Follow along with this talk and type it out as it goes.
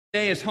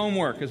Today is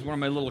homework. Is one of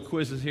my little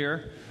quizzes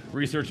here,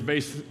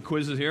 research-based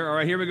quizzes here. All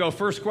right, here we go.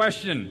 First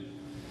question.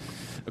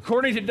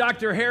 According to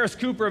Dr. Harris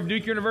Cooper of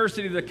Duke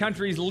University, the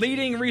country's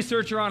leading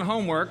researcher on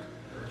homework,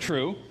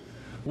 true,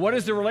 what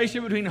is the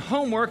relationship between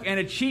homework and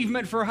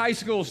achievement for high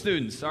school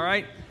students? All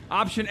right,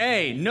 option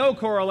A, no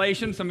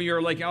correlation. Some of you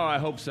are like, oh, I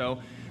hope so.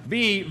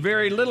 B,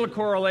 very little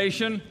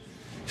correlation.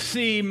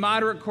 C,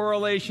 moderate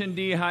correlation.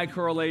 D, high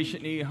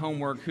correlation. E,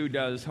 homework. Who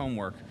does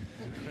homework?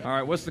 All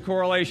right, what's the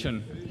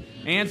correlation?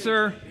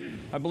 Answer,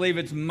 I believe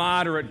it's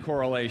moderate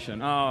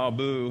correlation. Oh,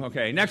 boo.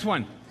 Okay, next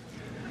one.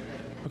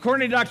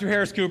 According to Dr.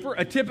 Harris Cooper,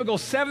 a typical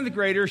 7th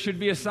grader should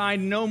be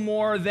assigned no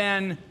more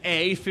than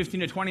A,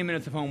 15 to 20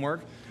 minutes of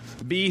homework,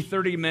 B,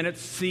 30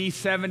 minutes, C,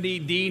 70,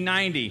 D,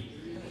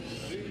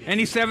 90.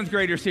 Any 7th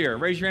graders here?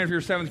 Raise your hand if you're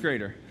a 7th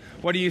grader.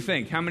 What do you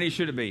think? How many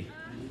should it be?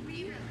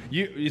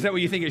 Is that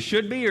what you think it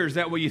should be, or is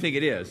that what you think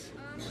it is?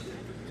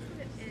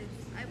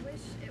 I wish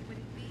it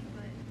wouldn't be,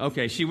 but...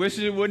 Okay, she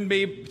wishes it wouldn't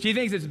be. She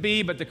thinks it's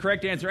B, but the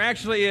correct answer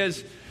actually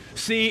is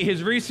C.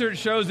 His research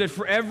shows that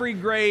for every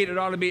grade, it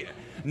ought to be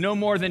no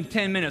more than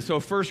 10 minutes. So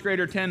first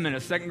grader, 10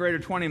 minutes. Second grader,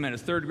 20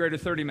 minutes. Third grader,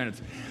 30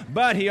 minutes.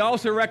 But he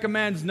also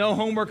recommends no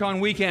homework on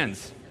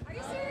weekends. Are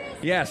you serious?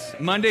 Yes,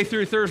 Monday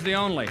through Thursday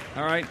only.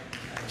 All right?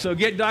 So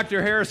get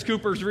Dr. Harris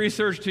Cooper's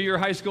research to your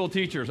high school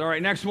teachers. All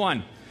right, next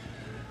one.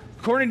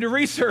 According to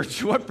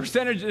research, what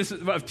percentage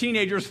of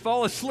teenagers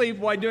fall asleep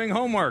while doing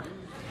homework?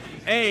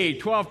 A,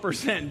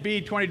 12%,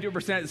 B,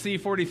 22%, C,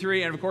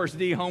 43%, and of course,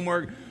 D,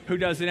 homework. Who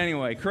does it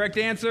anyway? Correct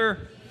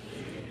answer?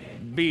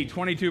 B,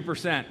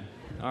 22%.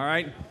 All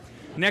right.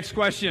 Next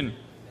question.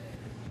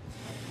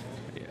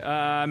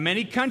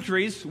 Many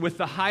countries with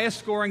the highest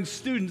scoring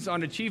students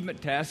on achievement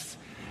tests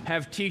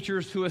have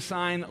teachers who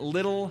assign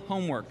little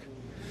homework.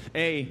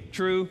 A,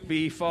 true,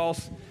 B,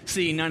 false,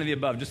 C, none of the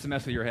above, just to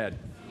mess with your head.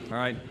 All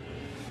right.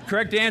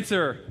 Correct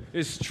answer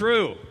is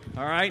true.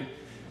 All right.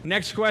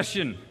 Next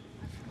question.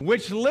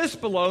 Which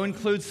list below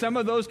includes some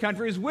of those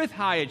countries with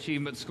high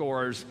achievement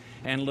scores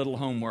and little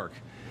homework?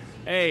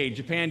 A,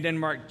 Japan,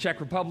 Denmark, Czech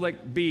Republic.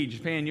 B,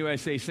 Japan,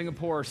 USA,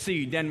 Singapore.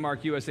 C,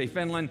 Denmark, USA,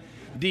 Finland.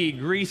 D,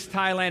 Greece,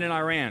 Thailand, and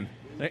Iran.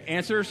 The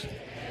answers?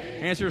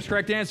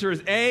 Correct answer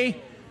is A.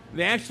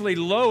 The actually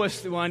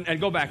lowest one, and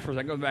go back for a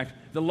second, go back.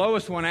 The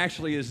lowest one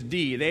actually is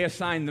D. They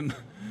assign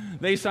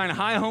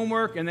high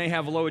homework and they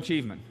have low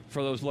achievement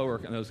for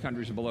those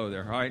countries below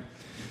there, all right?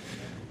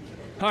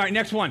 All right,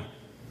 next one.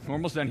 We're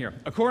almost done here.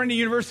 According to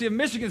University of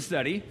Michigan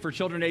study for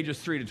children ages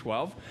 3 to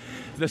 12,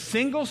 the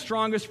single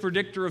strongest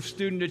predictor of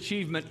student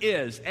achievement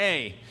is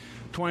A,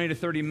 20 to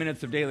 30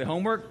 minutes of daily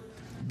homework,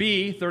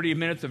 B, 30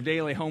 minutes of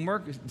daily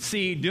homework,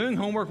 C, doing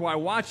homework while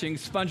watching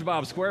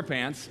SpongeBob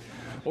SquarePants,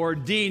 or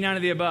D, none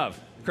of the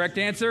above. Correct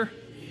answer?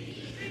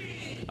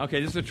 Okay,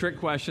 this is a trick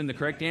question. The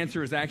correct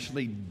answer is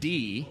actually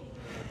D.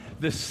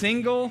 The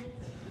single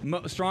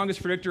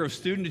strongest predictor of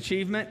student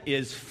achievement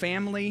is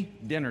family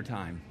dinner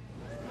time.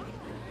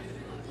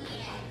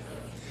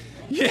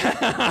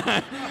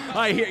 Yeah,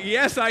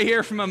 I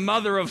hear from a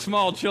mother of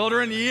small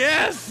children.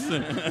 Yes.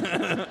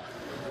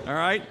 All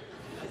right.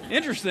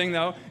 Interesting,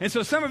 though. And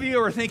so some of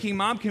you are thinking,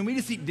 Mom, can we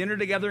just eat dinner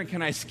together and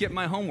can I skip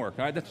my homework?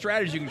 All right, that's a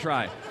strategy you can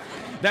try.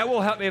 That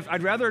will help.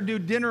 I'd rather do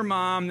dinner,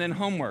 Mom, than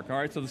homework. All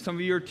right, so some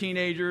of you are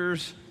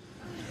teenagers.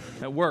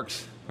 That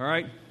works. All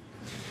right.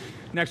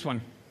 Next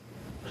one.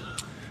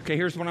 Okay,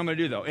 here's what I'm going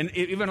to do, though. And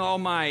even all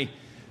my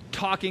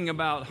talking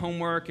about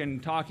homework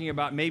and talking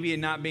about maybe it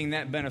not being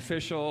that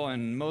beneficial,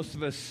 and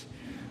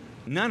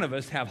none of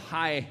us have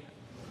high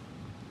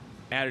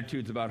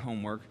attitudes about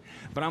homework,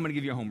 but I'm going to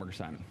give you a homework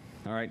assignment,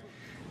 all right?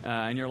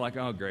 And you're like,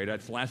 oh, great,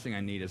 that's the last thing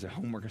I need is a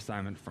homework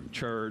assignment from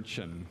church,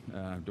 and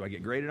do I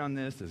get graded on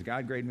this? Does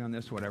God grade me on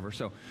this? Whatever.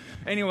 So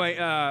anyway,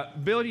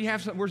 Bill, do you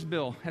have some? Where's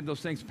Bill? Had those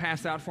things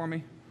passed out for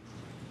me?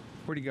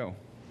 Where'd he go?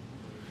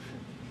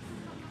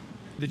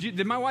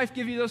 Did my wife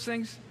give you those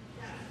things?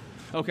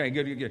 Okay,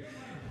 good.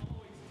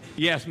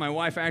 Yes, my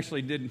wife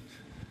actually did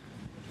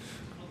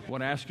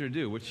what I asked her to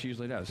do, which she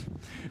usually does.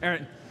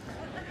 Aaron,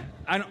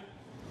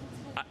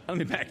 let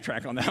me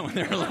backtrack on that one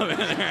there a little bit.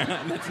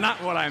 That's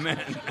not what I meant.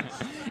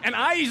 And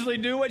I usually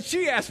do what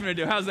she asked me to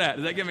do. How's that?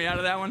 Does that get me out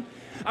of that one?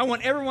 I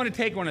want everyone to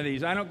take one of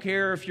these. I don't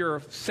care if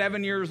you're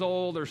 7 years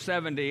old or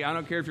 70. I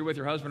don't care if you're with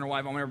your husband or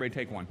wife. I want everybody to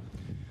take one.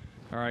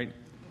 All right?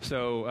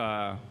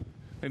 So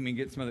maybe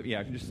get some other,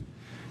 just...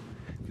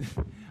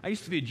 I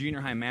used to be a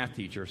junior high math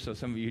teacher, so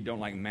some of you who don't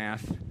like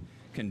math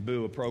can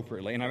boo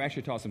appropriately. And I've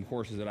actually taught some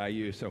courses that I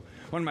use. So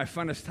one of my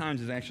funnest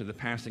times is actually the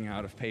passing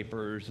out of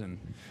papers and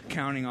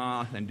counting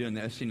off and doing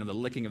this, the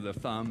licking of the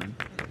thumb. And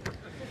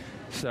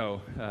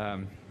so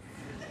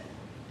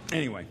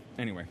anyway.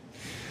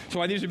 So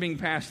while these are being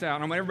passed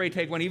out, I want everybody to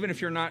take one, even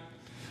if you're not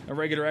a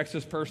regular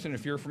Exodus person,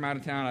 if you're from out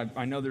of town.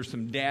 I know there's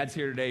some dads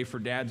here today for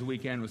Dad's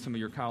Weekend with some of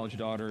your college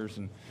daughters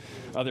and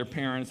other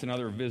parents and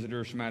other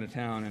visitors from out of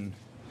town. And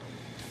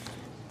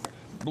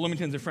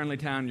Bloomington's a friendly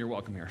town, and you're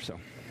welcome here. So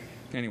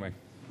anyway.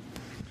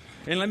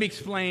 And let me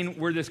explain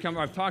where this comes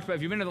from. I've talked about,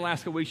 if you've been to the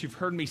last couple weeks, you've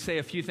heard me say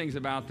a few things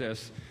about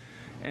this.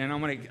 And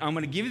I'm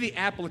going to give you the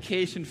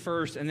application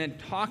first and then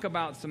talk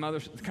about some other,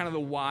 kind of the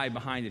why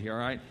behind it here, all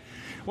right?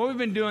 What we've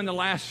been doing the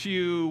last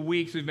few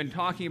weeks, we've been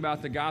talking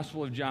about the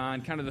Gospel of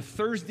John, kind of the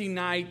Thursday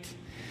night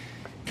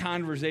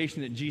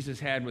conversation that Jesus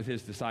had with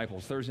his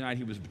disciples. Thursday night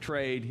he was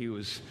betrayed. He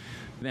was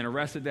then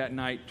arrested that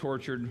night,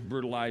 tortured,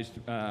 brutalized,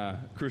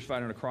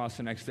 crucified on a cross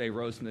the next day,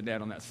 rose from the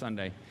dead on that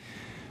Sunday.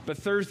 But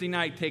Thursday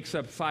night takes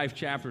up 5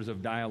 chapters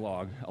of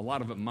dialogue, a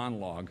lot of it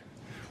monologue,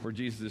 where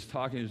Jesus is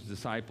talking to his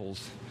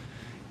disciples,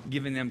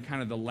 giving them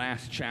kind of the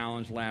last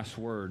challenge, last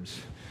words.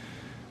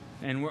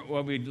 And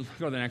go to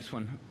the next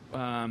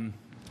one.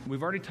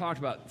 We've already talked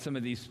about some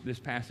of this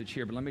passage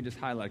here, but let me just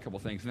highlight a couple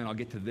things, and then I'll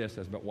get to this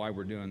as about why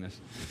we're doing this.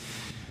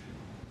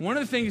 One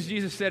of the things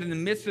Jesus said in the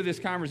midst of this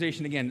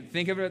conversation, again,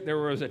 think of it, there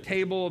was a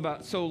table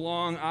about so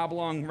long,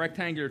 oblong,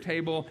 rectangular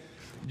table.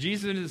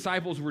 Jesus and his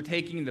disciples were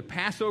taking the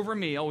Passover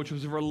meal, which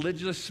was a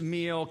religious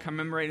meal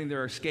commemorating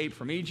their escape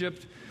from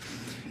Egypt.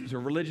 It was a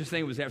religious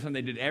thing. It was something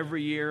they did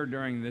every year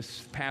during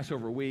this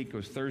Passover week. It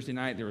was Thursday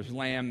night. There was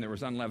lamb. There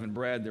was unleavened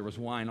bread. There was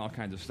wine, all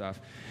kinds of stuff.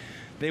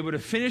 They would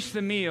have finished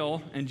the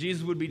meal, and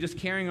Jesus would be just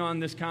carrying on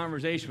this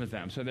conversation with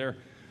them. So they're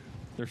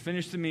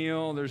finished the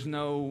meal. There's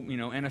no,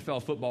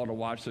 NFL football to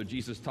watch, so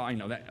Jesus talking,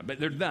 that. But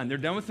they're done. They're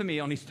done with the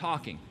meal, and he's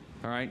talking,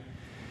 all right?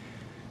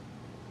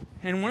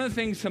 And one of the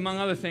things, among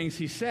other things,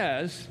 he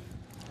says,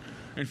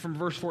 and from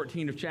verse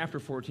 14 of chapter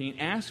 14,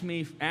 ask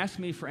me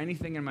for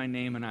anything in my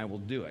name, and I will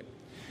do it.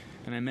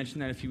 And I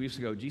mentioned that a few weeks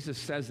ago. Jesus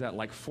says that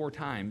like 4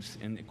 times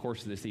in the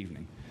course of this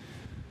evening.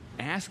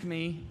 Ask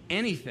me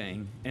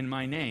anything in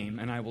my name,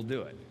 and I will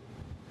do it.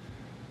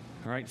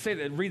 All right? Say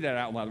that. Read that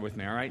out loud with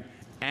me, all right?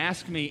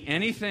 Ask me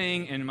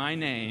anything in my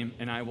name,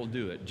 and I will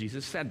do it.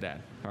 Jesus said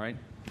that, all right?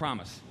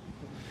 Promise.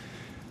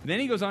 Then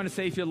he goes on to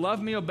say, if you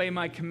love me, obey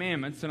my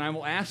commandments, and I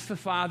will ask the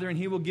Father, and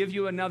he will give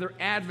you another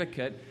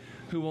advocate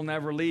who will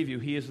never leave you.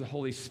 He is the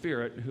Holy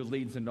Spirit who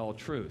leads into all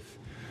truth.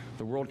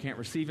 The world can't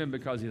receive him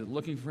because he's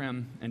looking for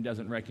him and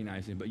doesn't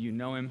recognize him. But you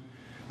know him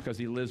because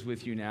he lives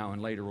with you now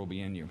and later will be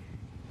in you.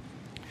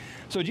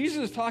 So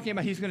Jesus is talking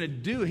about he's going to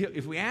do it.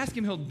 If we ask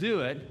him, he'll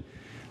do it.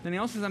 Then he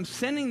also says, I'm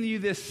sending you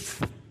this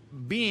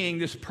being,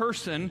 this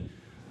person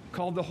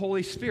called the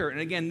Holy Spirit.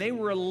 And again, they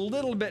were a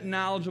little bit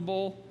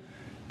knowledgeable,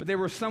 but they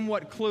were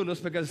somewhat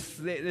clueless because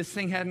this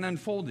thing hadn't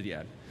unfolded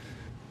yet.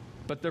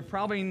 But they're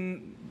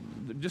probably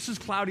just as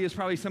cloudy as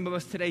probably some of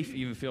us today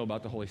even feel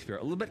about the Holy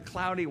Spirit. A little bit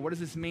cloudy. What does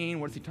this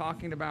mean? What is he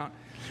talking about?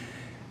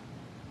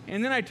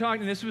 And then I talked,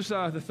 and this was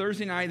the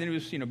Thursday night, then he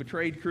was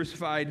betrayed,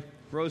 crucified,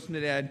 rose from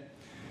the dead.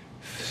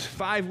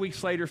 5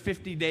 weeks later,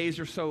 50 days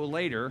or so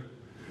later,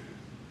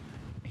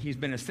 he's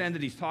been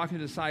ascended. He's talking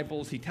to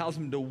disciples. He tells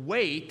them to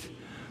wait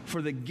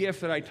for the gift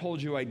that I told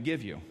you I'd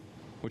give you,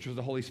 which was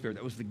the Holy Spirit.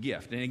 That was the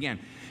gift. And again,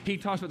 he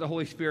talks about the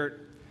Holy Spirit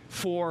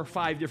 4 or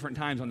 5 different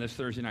times on this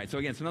Thursday night. So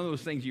again, it's one of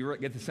those things you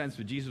get the sense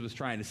what Jesus was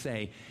trying to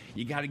say.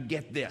 You got to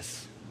get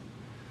this.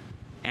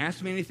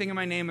 Ask me anything in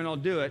my name and I'll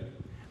do it.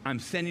 I'm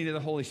sending you the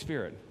Holy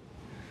Spirit.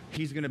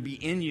 He's going to be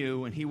in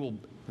you and he will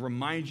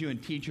remind you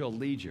and teach you, he'll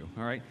lead you.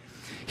 All right?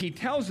 He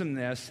tells them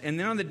this, and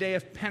then on the day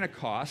of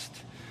Pentecost,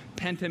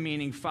 Penta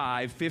meaning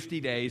 50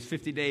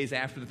 days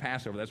after the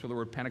Passover. That's where the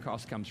word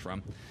Pentecost comes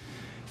from.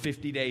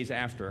 50 days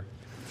after.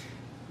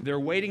 They're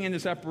waiting in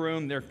this upper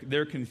room.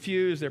 They're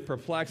confused. They're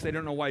perplexed. They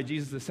don't know why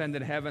Jesus ascended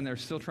to heaven. They're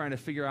still trying to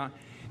figure out.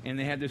 And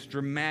they had this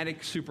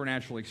dramatic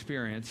supernatural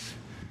experience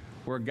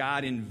where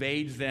God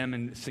invades them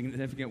in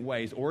significant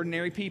ways.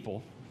 Ordinary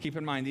people. Keep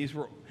in mind, these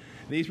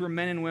were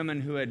men and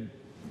women who had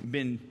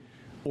been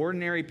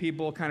ordinary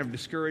people, kind of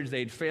discouraged.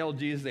 They'd failed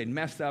Jesus. They'd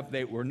messed up.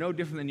 They were no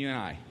different than you and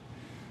I.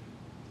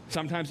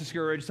 Sometimes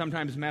discouraged,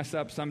 sometimes messed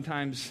up,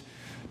 sometimes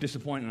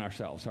disappointed in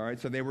ourselves, all right?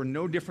 So they were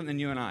no different than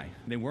you and I.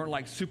 They weren't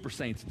like super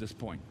saints at this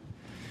point.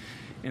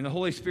 And the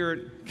Holy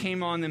Spirit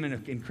came on them in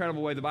an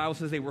incredible way. The Bible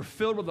says they were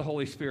filled with the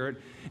Holy Spirit.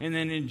 And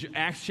then in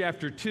Acts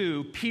chapter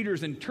 2,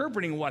 Peter's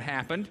interpreting what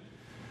happened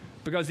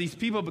because these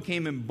people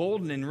became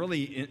emboldened in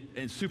really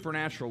in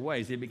supernatural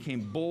ways. They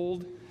became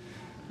bold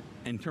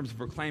in terms of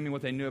proclaiming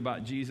what they knew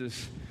about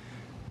Jesus.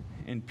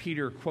 And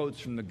Peter quotes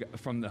from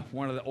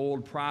one of the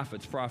old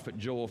prophets, Prophet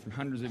Joel, from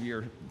hundreds of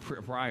years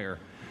prior,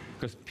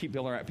 because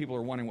people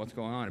are wondering what's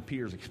going on. And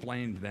Peter's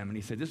explaining to them, and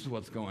he said, this is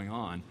what's going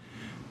on.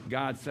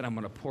 God said, I'm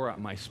going to pour out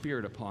my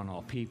Spirit upon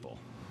all people.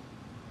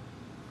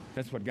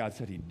 That's what God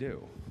said he'd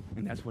do.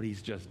 And that's what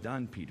he's just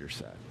done, Peter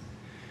said.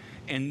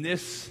 And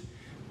this,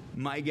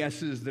 my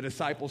guess is the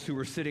disciples who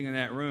were sitting in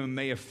that room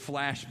may have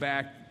flashed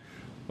back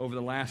over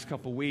the last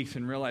couple weeks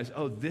and realized,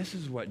 oh, this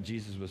is what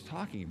Jesus was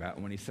talking about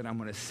when he said, I'm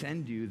going to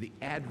send you the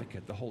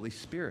advocate, the Holy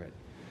Spirit.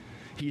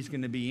 He's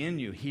going to be in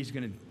you. He's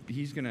going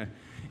to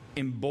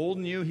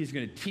embolden you. He's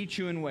going to teach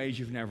you in ways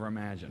you've never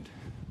imagined.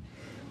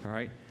 All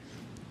right?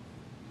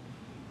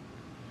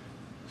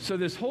 So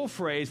this whole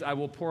phrase, I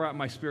will pour out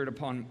my Spirit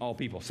upon all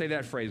people. Say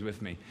that phrase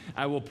with me.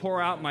 I will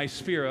pour out my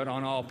Spirit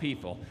on all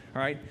people.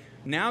 All right?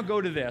 Now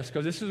go to this,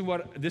 because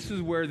this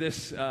is where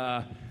this,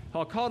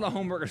 I'll call it a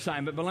homework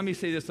assignment, but let me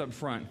say this up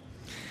front.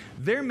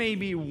 There may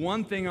be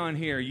one thing on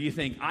here you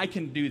think, I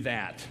can do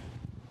that.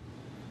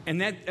 And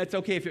that's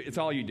okay if it's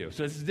all you do.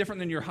 So this is different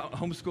than your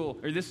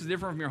homeschool, or this is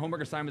different from your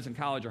homework assignments in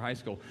college or high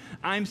school.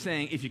 I'm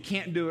saying if you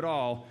can't do it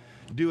all,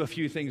 do a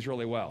few things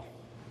really well.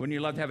 Wouldn't you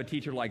love to have a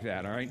teacher like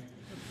that, all right?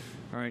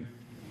 All right.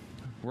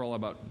 We're all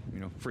about,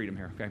 freedom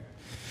here, okay?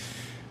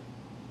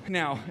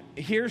 Now,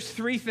 here's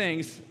 3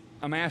 things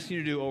I'm asking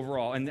you to do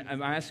overall. And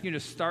I'm asking you to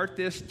start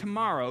this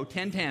tomorrow,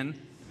 10:10,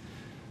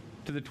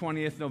 to the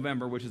 20th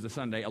November, which is a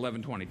Sunday,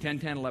 11:20.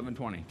 10:10,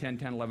 11:20.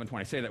 10:10,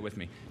 11:20. Say that with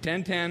me.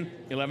 10:10,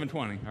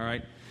 11:20, all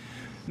right?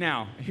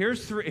 Now,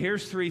 here's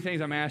three things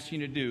I'm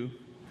asking you to do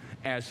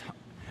and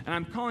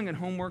I'm calling it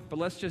homework, but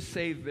let's just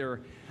say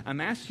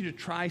I'm asking you to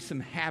try some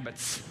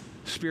habits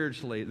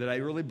spiritually that I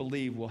really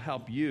believe will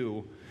help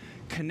you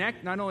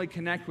not only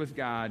connect with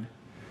God,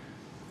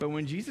 but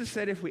when Jesus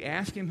said if we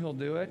ask him, he'll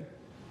do it,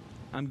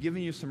 I'm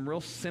giving you some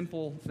real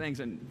simple things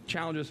and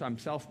challenges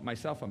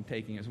myself I'm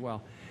taking as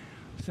well.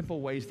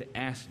 Simple ways to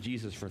ask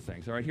Jesus for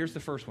things. All right, here's the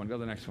first one. Go to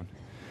the next one.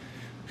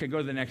 Okay, go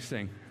to the next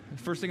thing.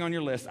 First thing on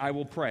your list, I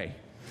will pray.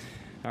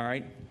 All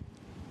right?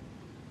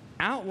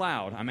 Out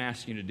loud, I'm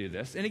asking you to do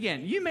this. And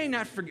again, you may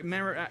not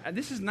remember,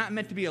 this is not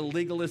meant to be a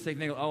legalistic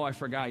thing. Oh, I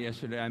forgot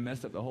yesterday. I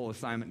messed up the whole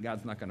assignment.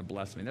 God's not going to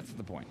bless me. That's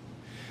the point.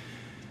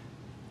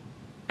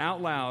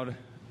 Out loud,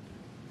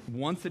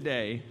 once a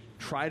day,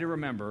 try to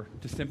remember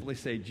to simply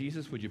say,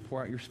 Jesus, would you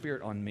pour out your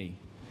Spirit on me?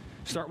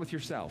 Start with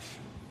yourself.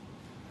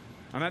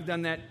 I've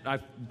done that.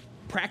 I've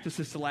practiced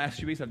this the last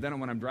few weeks. I've done it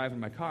when I'm driving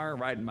my car,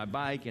 riding my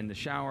bike, in the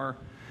shower.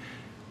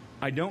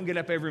 I don't get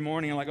up every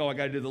morning and like, I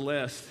got to do the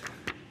list.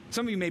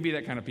 Some of you may be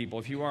that kind of people.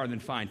 If you are, then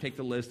fine. Take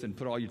the list and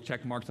put all your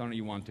check marks on it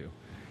you want to,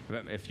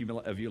 if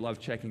you love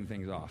checking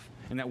things off.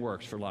 And that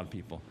works for a lot of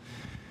people.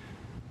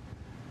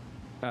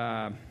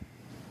 So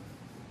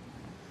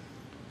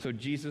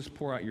Jesus,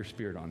 pour out your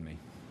Spirit on me.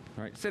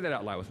 All right, say that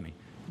out loud with me.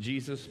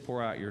 Jesus,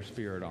 pour out your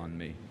Spirit on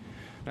me.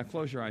 Now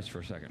close your eyes for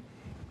a second.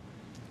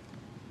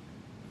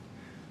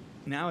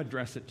 Now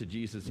address it to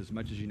Jesus as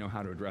much as you know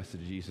how to address it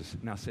to Jesus.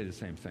 Now say the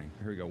same thing.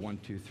 Here we go. 1,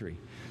 2, 3.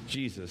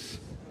 Jesus,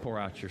 pour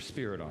out your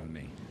Spirit on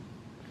me.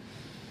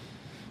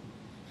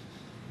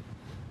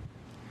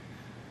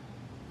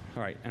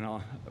 All right, and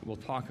we'll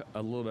talk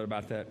a little bit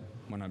about that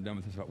when I'm done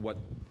with this, about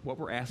what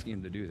we're asking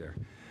him to do there.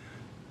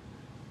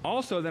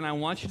 Also, then I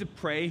want you to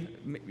pray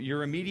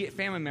your immediate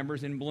family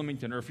members in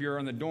Bloomington, or if you're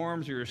in the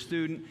dorms or you're a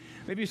student,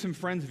 maybe some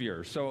friends of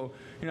yours. So,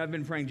 I've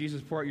been praying, Jesus,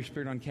 pour out your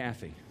Spirit on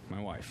Kathy,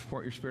 my wife.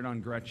 Pour out your Spirit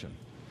on Gretchen.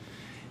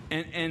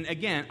 And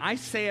again, I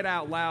say it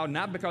out loud,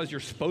 not because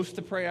you're supposed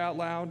to pray out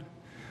loud,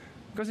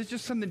 because it's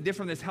just something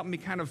different that's helped me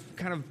kind of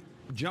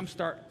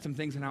jumpstart some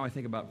things in how I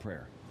think about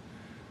prayer.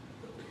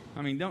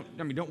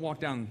 Don't walk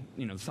down,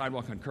 the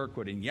sidewalk on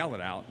Kirkwood and yell it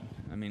out.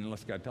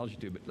 Unless God tells you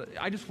to, but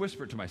I just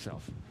whisper it to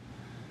myself.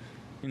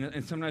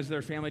 And sometimes at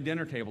their family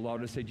dinner table, I'll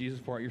just say,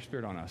 Jesus, pour out your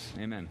Spirit on us.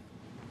 Amen.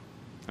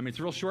 It's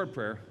a real short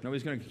prayer.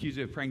 Nobody's going to accuse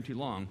you of praying too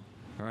long.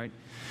 All right?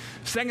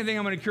 Second thing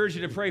I'm going to encourage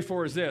you to pray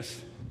for is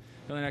this.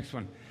 Go to the next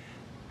one.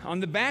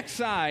 On the back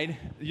side,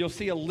 you'll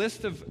see a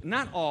list of,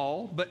 not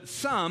all, but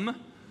some,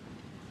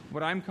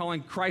 what I'm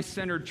calling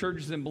Christ-centered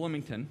churches in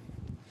Bloomington.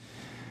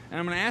 And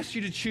I'm going to ask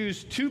you to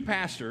choose 2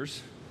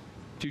 pastors,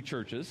 2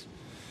 churches.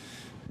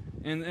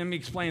 And let me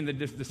explain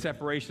the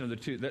separation of the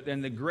two.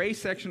 In the gray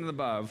section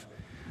above,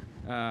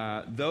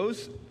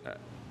 those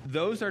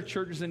are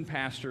churches and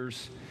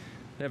pastors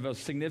that have a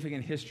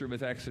significant history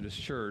with Exodus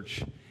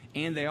Church,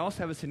 and they also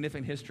have a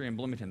significant history in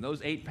Bloomington.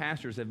 Those 8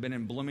 pastors have been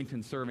in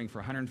Bloomington serving for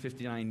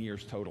 159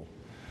 years total,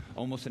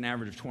 almost an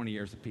average of 20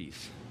 years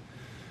apiece.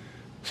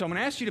 So I'm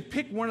going to ask you to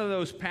pick one of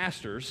those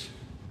pastors,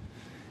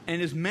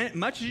 and as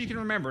much as you can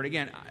remember it,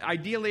 again,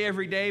 ideally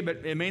every day,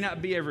 but it may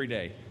not be every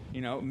day.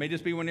 It may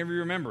just be whenever you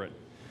remember it.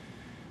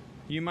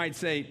 You might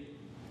say,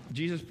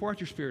 Jesus, pour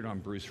out your Spirit on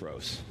Bruce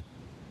Rose.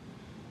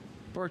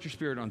 Pour out your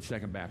Spirit on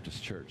Second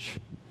Baptist Church.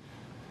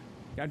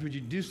 God, would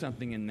you do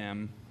something in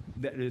them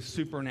that is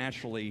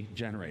supernaturally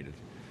generated?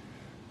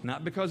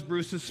 Not because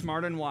Bruce is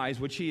smart and wise,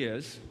 which he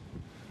is,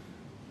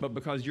 but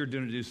because you're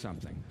going to do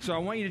something. So I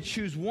want you to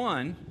choose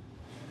one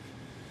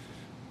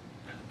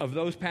of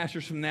those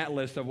pastors from that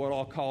list of what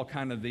I'll call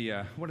kind of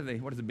the, what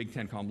does the Big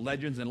Ten call them?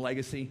 Legends and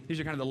Legacy. These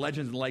are kind of the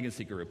Legends and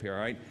Legacy group here,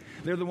 all right?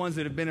 They're the ones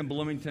that have been in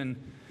Bloomington,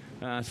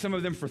 some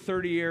of them for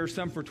 30 years,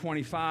 some for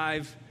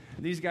 25.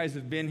 These guys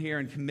have been here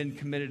and been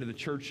committed to the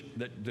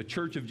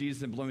church of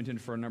Jesus in Bloomington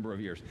for a number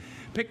of years.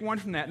 Pick one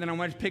from that, and then I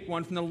want to pick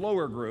one from the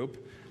lower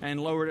group. And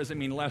lower doesn't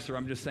mean lesser.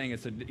 I'm just saying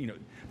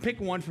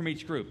pick one from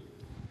each group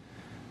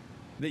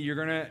that you're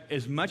going to,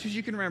 as much as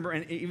you can remember.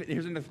 And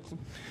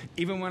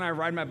even when I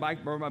rode my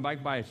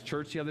bike by a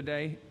church the other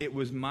day, it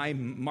was my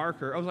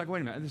marker. I was like,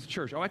 wait a minute, this is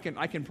church. Oh, I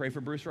can pray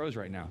for Bruce Rose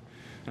right now.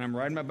 And I'm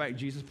riding my bike.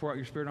 Jesus, pour out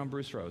your Spirit on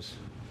Bruce Rose.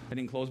 I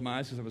didn't close my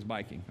eyes because I was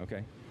biking.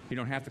 Okay. You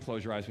don't have to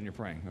close your eyes when you're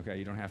praying, okay?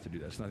 You don't have to do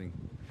that. It's nothing.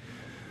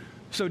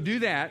 So do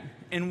that.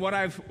 And when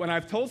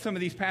I've told some of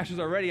these pastors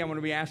already, I'm going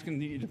to be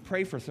asking you to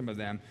pray for some of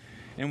them.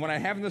 And what I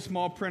have in the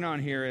small print on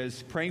here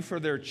is praying for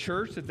their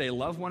church, that they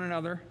love one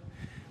another,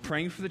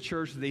 praying for the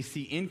church that they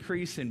see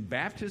increase in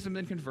baptism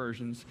and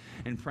conversions,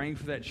 and praying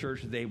for that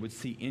church that they would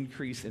see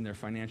increase in their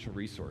financial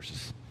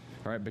resources.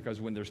 all right? Because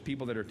when there's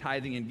people that are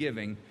tithing and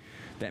giving,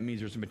 that means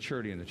there's a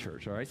maturity in the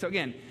church, all right? So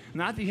again,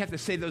 not that you have to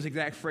say those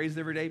exact phrases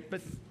every day,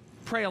 but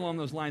pray along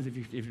those lines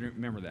if you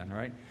remember that, all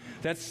right?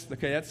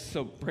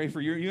 So pray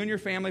for you and your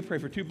family. Pray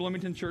for 2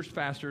 Bloomington church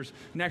pastors.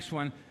 Next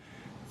one,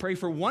 pray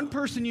for one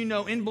person you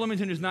know in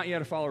Bloomington who's not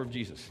yet a follower of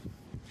Jesus.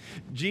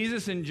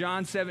 Jesus in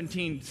John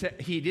 17,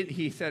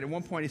 he said at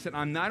one point, he said,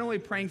 I'm not only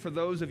praying for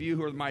those of you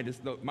who are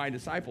my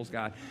disciples,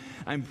 God,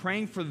 I'm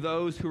praying for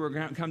those who are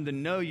going to come to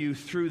know you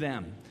through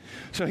them.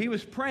 So he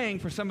was praying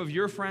for some of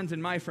your friends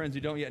and my friends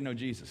who don't yet know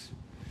Jesus.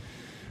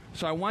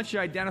 So I want you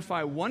to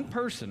identify one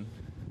person.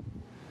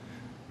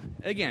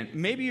 Again,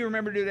 maybe you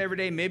remember to do it every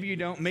day, maybe you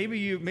don't, maybe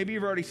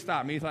you've already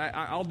stopped. Maybe you thought,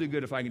 I'll do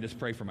good if I can just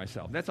pray for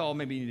myself. That's all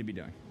maybe you need to be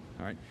doing,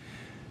 all right?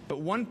 But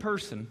one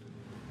person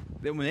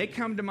that when they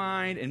come to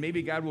mind, and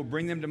maybe God will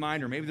bring them to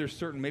mind, or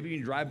maybe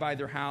you drive by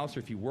their house, or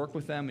if you work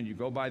with them and you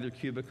go by their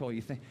cubicle,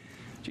 you think,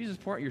 Jesus,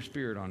 pour out your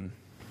Spirit on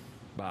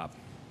Bob.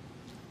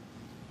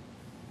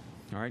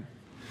 All right?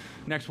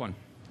 Next one.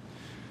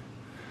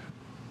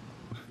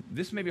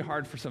 This may be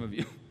hard for some of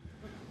you.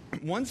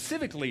 One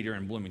civic leader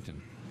in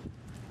Bloomington.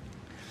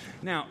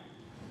 Now,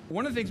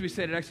 one of the things we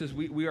said at Exodus,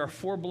 we are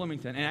for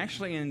Bloomington, and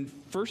actually in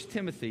 1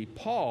 Timothy,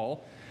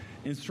 Paul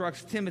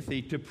instructs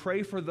Timothy to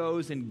pray for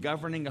those in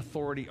governing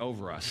authority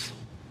over us,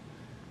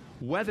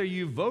 whether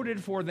you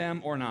voted for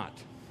them or not,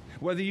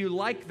 whether you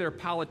like their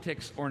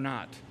politics or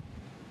not,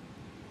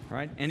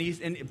 right?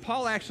 And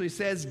Paul actually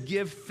says,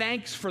 give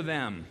thanks for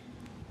them.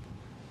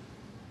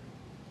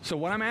 So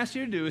what I'm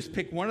asking you to do is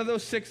pick one of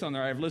those 6 on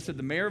there. I've listed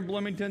the mayor of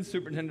Bloomington,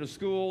 superintendent of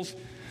schools,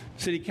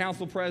 city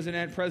council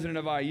president, president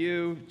of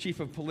IU, chief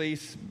of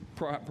police,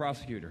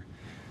 prosecutor.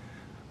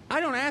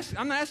 I'm not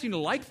asking you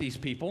to like these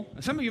people.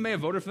 Some of you may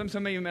have voted for them,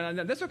 some of you may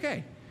not. That's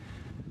okay.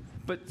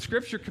 But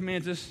Scripture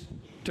commands us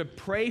to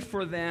pray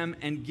for them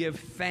and give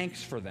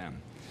thanks for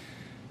them.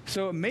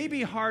 So it may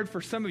be hard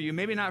for some of you,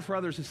 maybe not for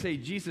others, to say,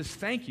 Jesus,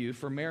 thank you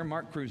for Mayor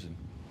Mark Cruzen.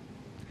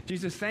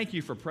 Jesus, thank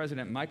you for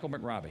President Michael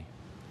McRobbie.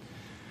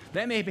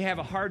 That may have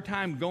a hard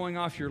time going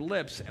off your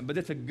lips, but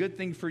it's a good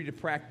thing for you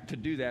to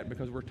do that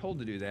because we're told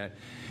to do that.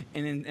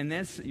 And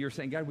then you're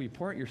saying, God, will you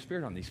pour out your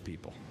Spirit on these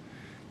people?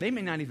 They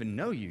may not even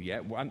know you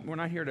yet. We're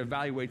not here to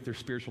evaluate their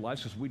spiritual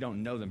lives because we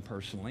don't know them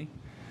personally.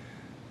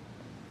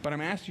 But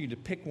I'm asking you to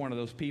pick one of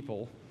those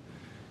people,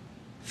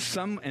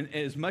 and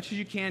as much as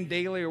you can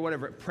daily or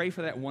whatever, pray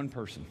for that one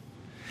person.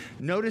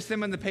 Notice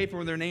them in the paper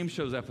when their name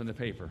shows up in the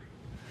paper.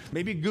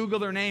 Maybe Google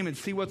their name and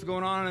see what's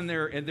going on in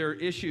their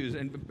issues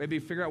and maybe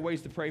figure out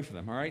ways to pray for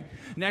them, all right?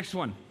 Next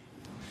one.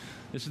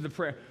 This is the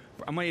prayer.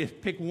 I'm going to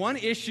pick one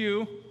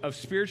issue of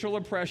spiritual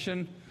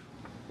oppression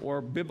or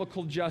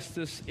biblical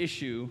justice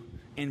issue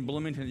in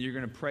Bloomington that you're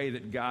going to pray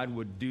that God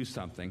would do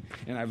something.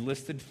 And I've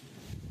listed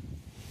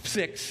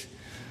 6: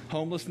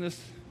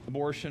 homelessness,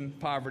 abortion,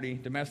 poverty,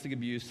 domestic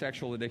abuse,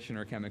 sexual addiction,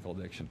 or chemical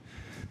addiction.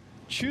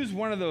 Choose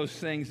one of those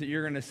things that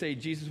you're going to say,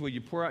 Jesus, will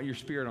you pour out your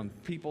Spirit on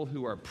people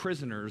who are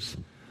prisoners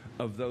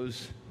of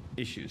those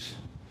issues?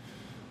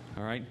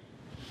 All right?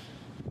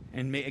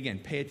 And again,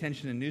 pay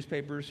attention to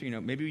newspapers.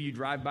 Maybe you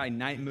drive by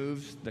Night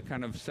Moves, the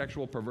kind of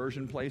sexual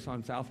perversion place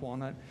on South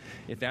Walnut.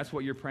 If that's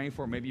what you're praying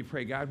for, maybe you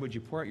pray, God, would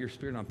you pour out your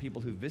Spirit on people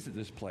who visit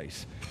this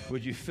place?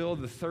 Would you fill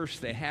the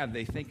thirst they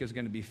think is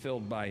going to be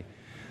filled by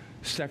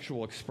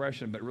sexual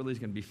expression, but really is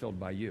going to be filled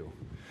by you?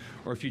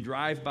 Or if you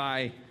drive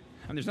by,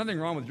 there's nothing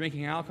wrong with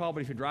drinking alcohol,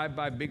 but if you drive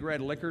by Big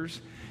Red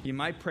Liquors, you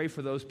might pray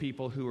for those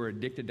people who are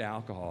addicted to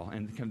alcohol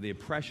and the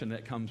oppression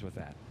that comes with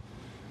that.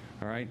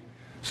 All right?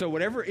 So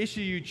whatever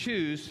issue you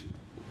choose,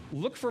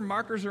 look for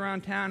markers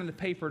around town in the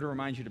paper to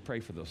remind you to pray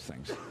for those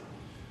things.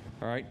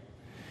 All right?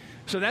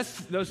 So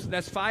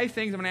that's 5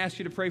 things I'm going to ask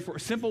you to pray for.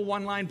 Simple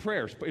one-line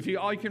prayers. But if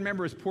all you can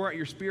remember is pour out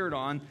your Spirit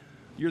on,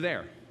 you're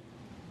there.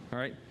 All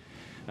right?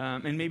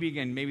 And maybe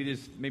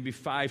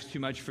 5's too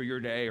much for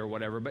your day or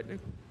whatever, but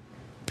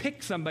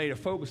pick somebody to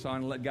focus on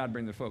and let God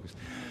bring the focus.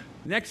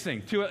 Next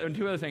thing, two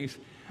other things.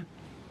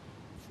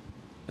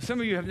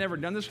 Some of you have never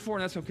done this before,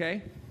 and that's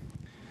okay.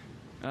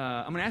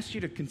 I'm going to ask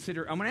you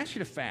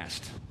to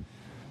fast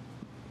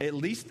at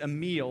least a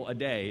meal a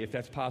day, if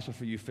that's possible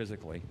for you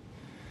physically.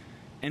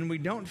 And we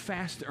don't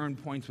fast to earn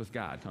points with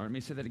God. All right, let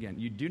me say that again.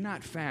 You do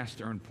not fast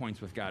to earn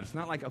points with God. It's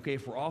not like, okay,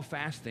 if we're all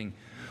fasting,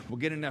 we'll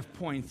get enough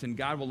points and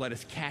God will let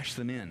us cash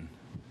them in.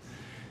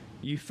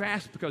 You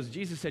fast because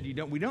Jesus said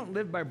we don't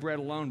live by bread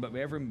alone, but by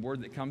every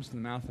word that comes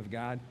from the mouth of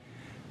God.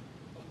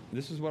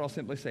 This is what I'll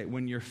simply say.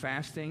 When you're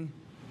fasting,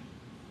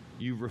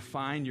 you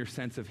refine your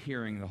sense of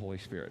hearing the Holy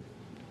Spirit.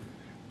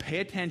 Pay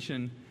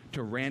attention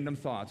to random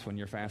thoughts when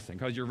you're fasting,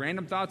 because your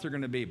random thoughts are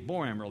going to be,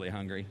 boy, I'm really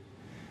hungry.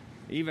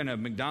 Even a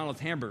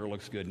McDonald's hamburger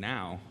looks good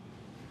now.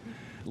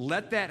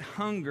 Let that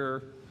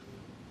hunger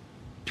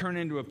turn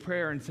into a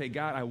prayer and say,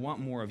 God, I want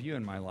more of you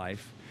in my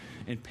life.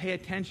 And pay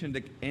attention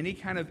to any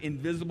kind of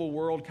invisible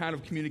world kind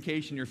of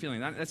communication you're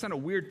feeling. That's not a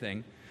weird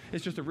thing.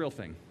 It's just a real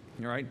thing.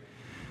 All right?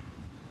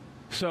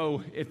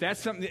 So if that's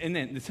something, and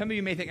then some of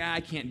you may think, I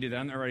can't do that.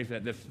 I'm not ready for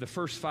that. The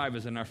first 5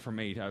 is enough for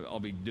me. I'll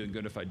be doing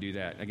good if I do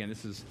that. Again,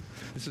 this is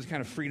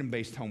kind of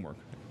freedom-based homework.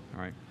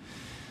 All right.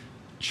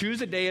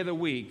 choose a day of the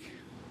week,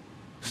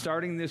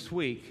 starting this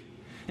week.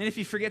 And if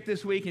you forget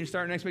this week and you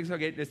start next week, it's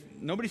okay.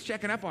 Nobody's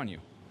checking up on you.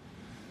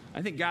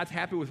 I think God's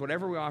happy with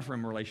whatever we offer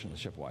him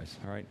relationship-wise,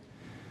 all right?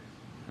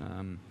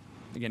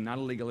 Again, not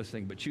a legalist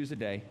thing, but choose a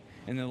day.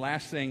 And the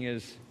last thing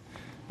is,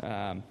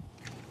 I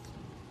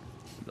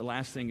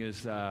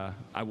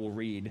will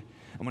read.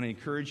 I'm going to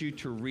encourage you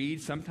to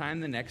read sometime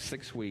in the next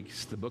 6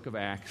 weeks the book of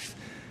Acts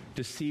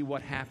to see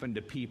what happened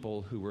to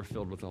people who were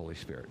filled with the Holy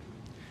Spirit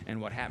and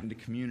what happened to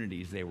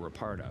communities they were a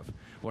part of,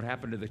 what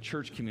happened to the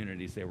church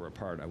communities they were a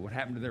part of, what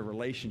happened to their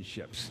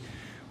relationships,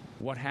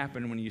 what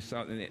happened when you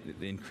saw the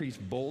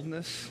increased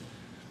boldness,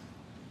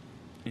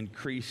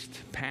 increased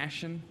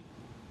passion,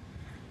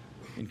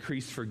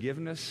 increased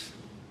forgiveness,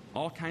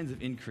 all kinds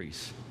of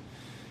increase.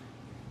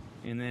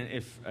 And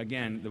then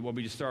what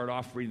we just started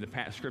off reading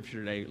the scripture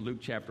today, Luke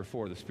chapter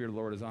 4, the Spirit of the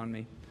Lord is on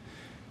me.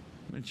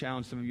 I'm going to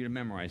challenge some of you to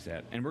memorize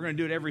that. And we're going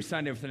to do it every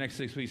Sunday for the next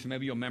 6 weeks, so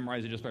maybe you'll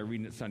memorize it just by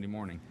reading it Sunday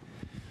morning.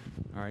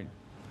 All right?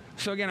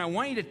 So again, I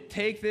want you to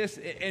take this,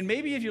 and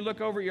maybe if you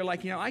look over it, you're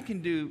like, I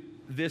can do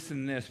this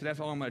and this, but that's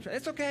all I'm going to try.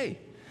 It's okay.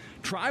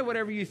 Try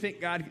whatever you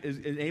think God is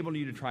able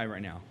you to try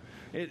right now.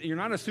 You're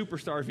not a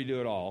superstar if you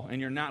do it all,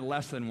 and you're not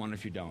less than one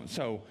if you don't.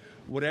 So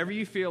whatever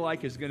you feel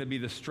like is going to be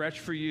the stretch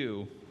for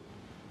you,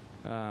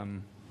 that's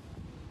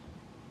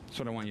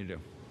what I want you to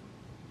do.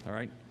 All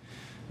right?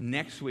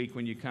 Next week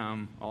when you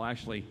come, I'll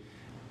actually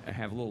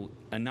have little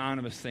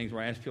anonymous things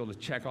where I ask people to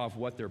check off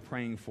what they're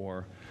praying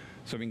for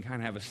so we can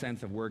kind of have a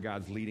sense of where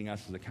God's leading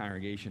us as a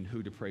congregation,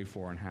 who to pray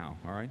for and how.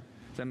 All right?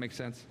 Does that make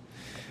sense?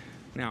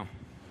 Now,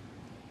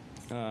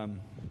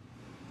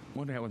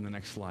 what do I have on the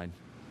next slide?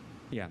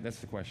 Yeah, that's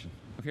the question.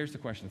 Okay, here's the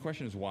question. The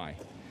question is why?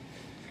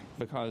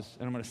 Because,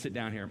 and I'm going to sit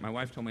down here. My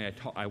wife told me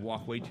I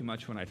walk way too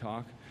much when I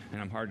talk,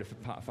 and I'm hard to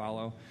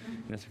follow.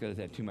 And that's because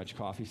I have too much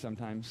coffee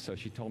sometimes. So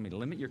she told me to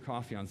limit your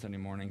coffee on Sunday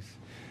mornings,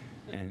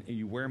 and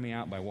you wear me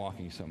out by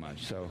walking so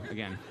much. So,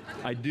 again,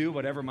 I do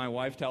whatever my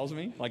wife tells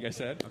me, like I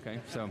said. Okay,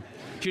 so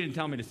she didn't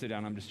tell me to sit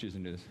down. I'm just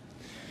choosing to do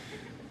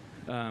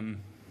this.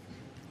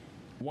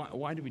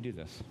 Why do we do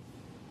this?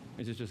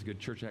 Is this just a good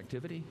church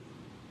activity?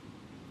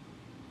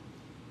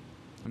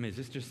 I mean, is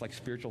this just like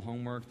spiritual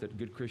homework that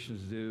good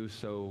Christians do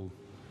so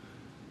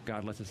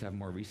God lets us have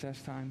more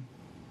recess time?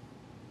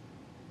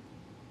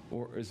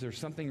 Or is there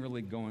something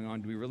really going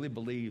on? Do we really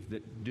believe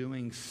that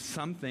doing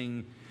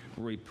something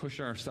where we push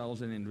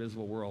ourselves in the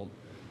invisible world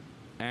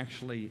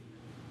actually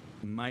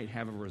might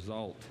have a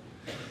result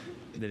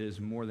that is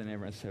more than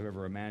ever us have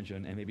ever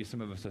imagined, and maybe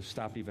some of us have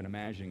stopped even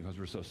imagining because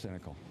we're so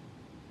cynical?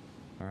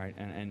 All right,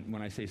 and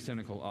when I say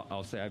cynical,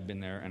 I'll say I've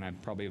been there, and I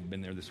probably have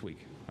been there this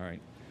week. All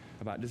right,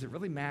 about does it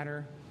really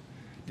matter?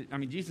 I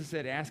mean, Jesus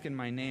said, ask in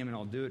my name and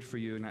I'll do it for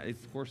you. And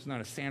it's, of course, not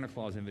a Santa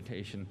Claus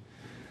invitation.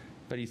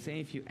 But he's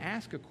saying, if you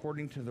ask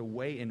according to the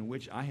way in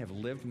which I have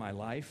lived my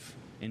life,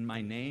 in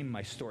my name,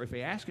 my story, if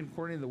you ask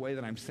according to the way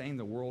that I'm saying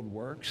the world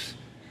works,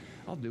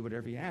 I'll do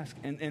whatever you ask.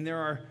 And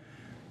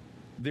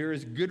there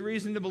is good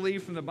reason to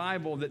believe from the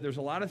Bible that there's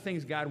a lot of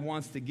things God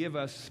wants to give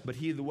us, but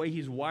the way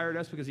he's wired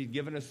us, because he's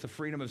given us the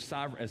freedom of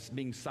as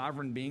being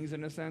sovereign beings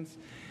in a sense,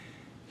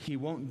 he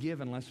won't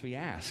give unless we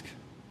ask.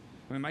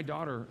 I mean, my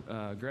daughter,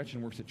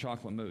 Gretchen, works at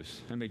Chocolate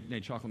Mousse. Any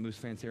Chocolate Mousse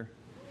fans here?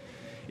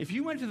 If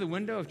you went to the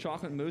window of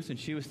Chocolate Mousse and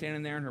she was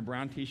standing there in her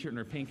brown T-shirt and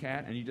her pink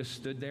hat and you just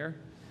stood there,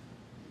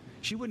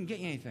 she wouldn't get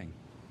you anything.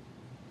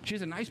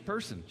 She's a nice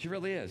person. She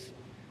really is.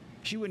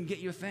 She wouldn't get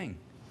you a thing.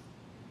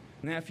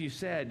 Now, if you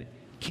said,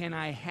 can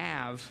I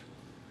have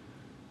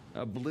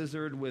a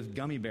Blizzard with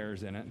gummy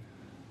bears in it,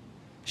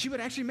 she would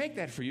actually make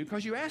that for you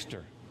because you asked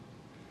her.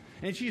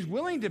 And she's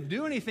willing to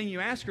do anything you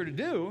ask her to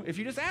do if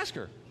you just ask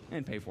her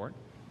and pay for it.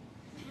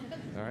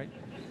 All right?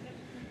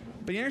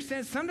 But you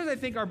understand, sometimes I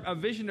think our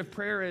vision of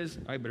prayer is,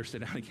 I better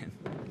sit down again.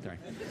 Sorry.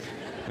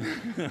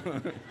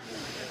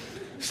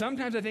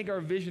 Sometimes I think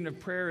our vision of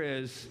prayer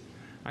is,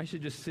 I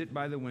should just sit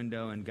by the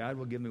window and God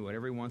will give me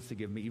whatever he wants to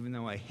give me, even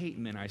though I hate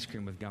mint ice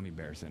cream with gummy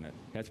bears in it.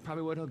 That's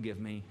probably what he'll give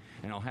me,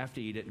 and I'll have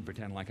to eat it and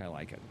pretend like I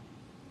like it.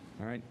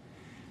 All right?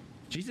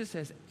 Jesus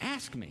says,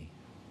 ask me.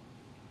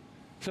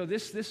 So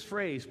this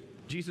phrase,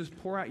 Jesus,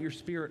 pour out your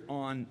Spirit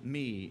on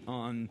me,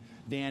 on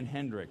Dan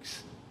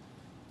Hendricks,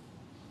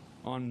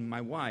 on my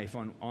wife,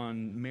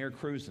 on Mayor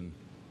Cruzen.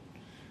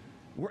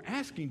 We're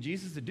asking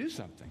Jesus to do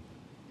something.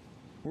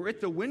 We're at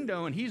the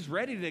window and he's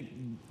ready to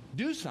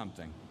do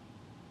something.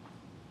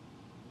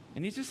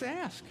 And he's just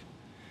ask.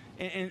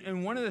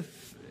 And one of the,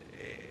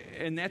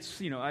 and that's,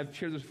 I've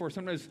shared this before,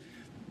 sometimes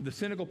the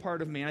cynical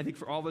part of me, and I think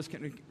for all of us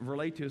can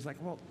relate to, is like,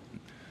 well,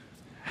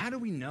 how do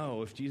we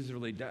know if Jesus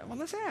really does? Well,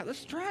 let's ask.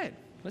 Let's try it.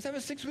 Let's have a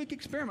 6-week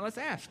experiment. Let's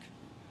ask.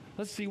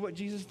 Let's see what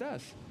Jesus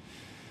does.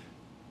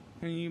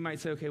 And you might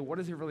say, okay, what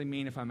does it really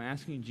mean if I'm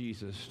asking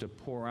Jesus to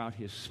pour out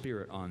his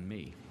Spirit on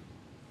me?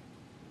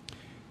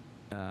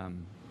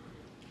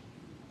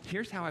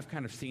 Here's how I've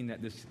kind of seen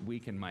that this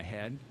week in my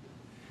head.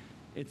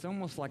 It's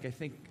almost like I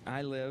think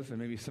I live, and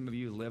maybe some of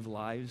you live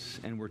lives,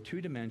 and we're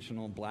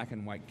two-dimensional black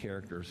and white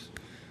characters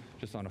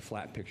just on a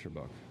flat picture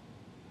book.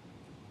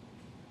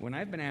 When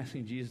I've been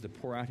asking Jesus to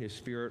pour out his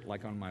Spirit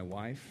like on my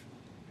wife,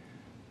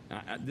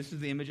 This is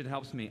the image that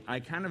helps me. I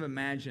kind of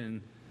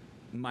imagine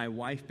my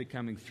wife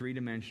becoming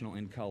three-dimensional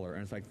in color.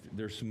 And it's like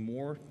there's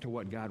more to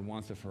what God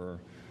wants of her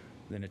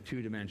than a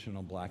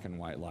two-dimensional black and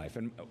white life.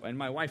 And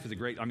my wife is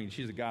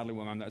she's a godly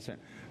woman. I'm not saying,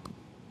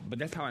 but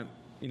that's how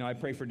I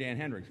pray for Dan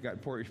Hendricks.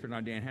 God, pour your spirit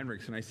on Dan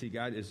Hendricks. And I see,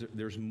 God,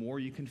 there's more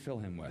you can fill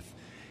him with.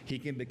 He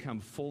can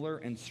become fuller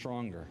and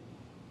stronger.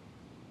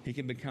 He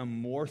can become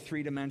more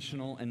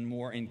three-dimensional and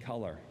more in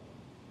color.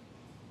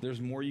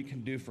 There's more you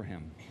can do for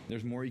him.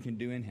 There's more you can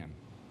do in him.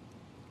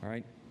 All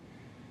right?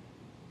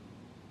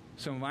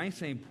 So when I'm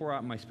saying pour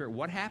out my spirit,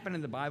 what happened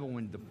in the Bible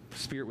when the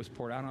Spirit was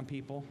poured out on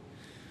people?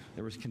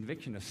 There was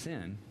conviction of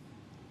sin.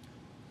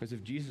 Because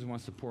if Jesus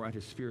wants to pour out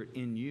his Spirit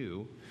in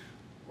you,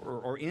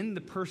 or in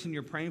the person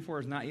you're praying for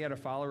is not yet a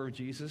follower of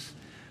Jesus,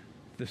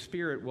 the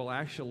Spirit will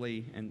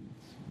actually, and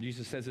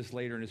Jesus says this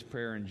later in his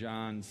prayer in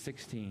John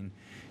 16,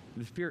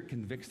 the Spirit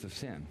convicts of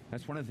sin.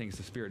 That's one of the things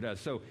the Spirit does.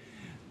 So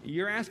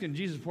you're asking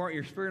Jesus, pour out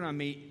your Spirit on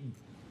me.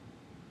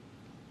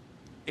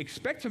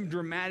 Expect some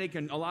dramatic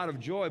and a lot of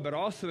joy, but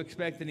also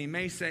expect that he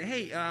may say,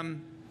 hey,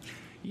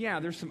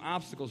 there's some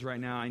obstacles right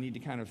now I need to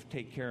kind of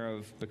take care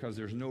of because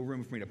there's no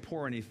room for me to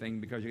pour anything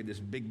because you get this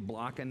big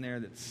block in there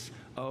that's,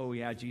 oh,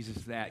 yeah,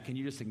 Jesus, that. Can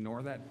you just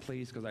ignore that,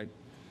 please? Because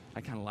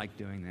I kind of like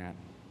doing that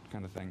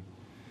kind of thing.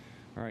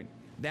 All right.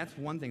 That's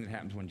one thing that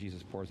happens when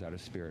Jesus pours out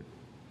his Spirit.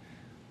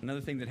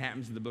 Another thing that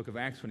happens in the book of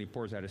Acts when he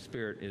pours out his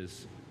Spirit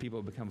is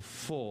people become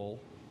full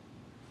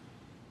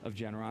of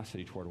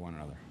generosity toward one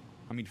another.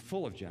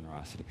 Full of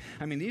generosity.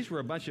 These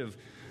were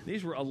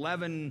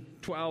 11,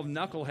 12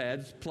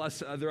 knuckleheads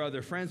plus their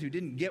other friends who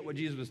didn't get what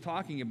Jesus was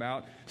talking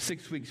about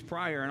 6 weeks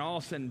prior, and all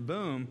of a sudden,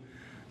 boom,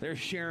 they're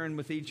sharing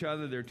with each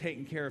other. They're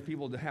taking care of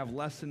people that have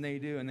less than they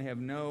do, and they have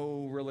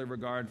no really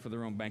regard for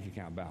their own bank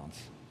account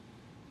balance.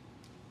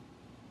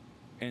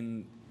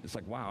 And it's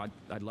like, wow,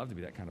 I'd love to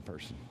be that kind of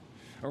person.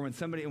 Or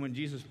when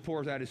Jesus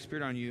pours out his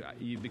Spirit on you,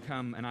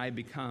 I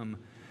become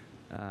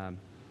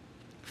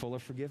full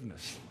of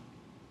forgiveness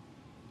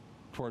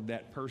toward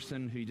that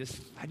person who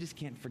I just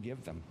can't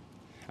forgive them.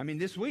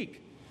 This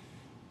week,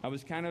 I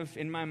was kind of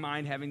in my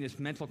mind having this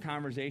mental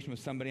conversation with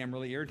somebody I'm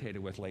really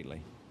irritated with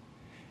lately.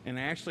 And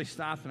I actually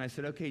stopped and I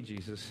said, okay,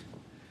 Jesus,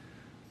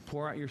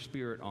 pour out your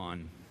Spirit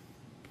on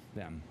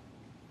them.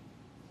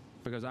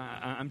 Because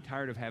I'm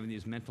tired of having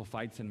these mental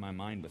fights in my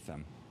mind with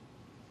them.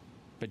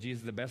 But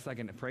Jesus, the best I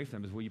can pray for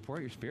them is, will you pour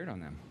out your Spirit on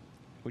them?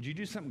 Would you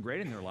do something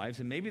great in their lives?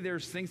 And maybe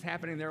there's things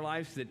happening in their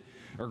lives that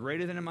are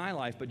greater than in my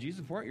life, but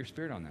Jesus, pour out your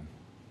Spirit on them.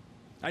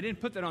 I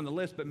didn't put that on the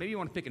list, but maybe you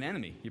want to pick an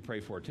enemy you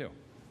pray for too.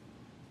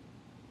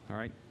 All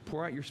right?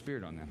 Pour out your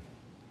Spirit on them.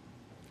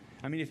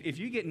 If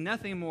you get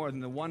nothing more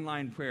than the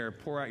one-line prayer,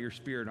 pour out your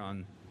Spirit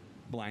on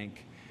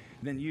blank,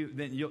 I'll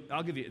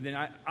give you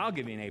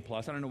an A+.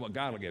 I don't know what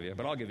God will give you,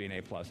 but I'll give you an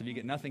A+. If you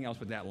get nothing else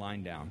with that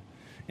line down.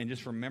 And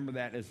just remember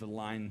that as the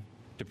line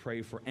to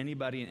pray for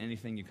anybody and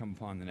anything you come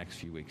upon the next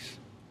few weeks.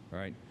 All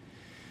right?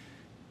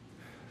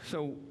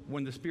 So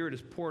when the Spirit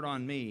is poured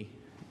on me,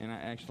 and I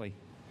actually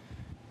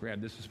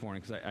grabbed this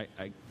morning because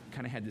I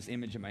kind of had this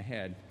image in my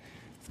head.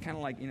 It's kind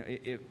of like,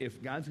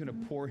 if God's going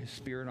to pour his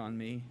Spirit on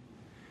me,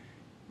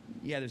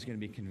 there's going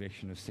to be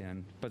conviction of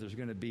sin, but there's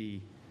going to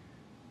be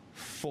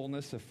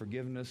fullness of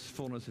forgiveness,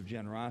 fullness of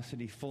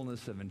generosity,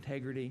 fullness of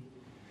integrity,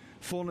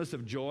 fullness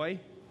of joy.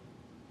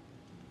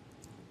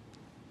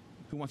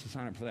 Who wants to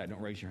sign up for that?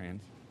 Don't raise your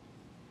hands.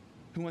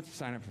 Who wants to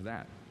sign up for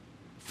that?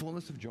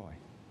 Fullness of joy.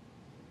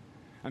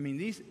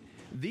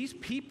 These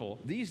people,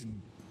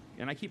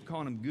 and I keep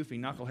calling them goofy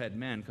knucklehead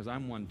men because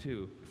I'm one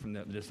too from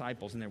the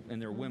disciples,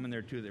 and there were women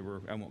there too that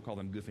were, I won't call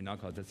them goofy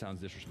knuckleheads, that sounds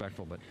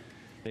disrespectful, but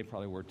they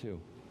probably were too.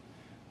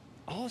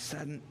 All of a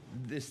sudden,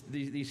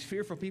 these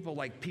fearful people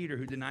like Peter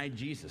who denied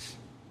Jesus,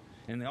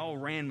 and they all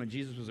ran when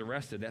Jesus was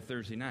arrested that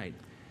Thursday night.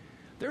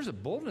 There's a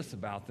boldness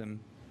about them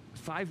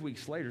 5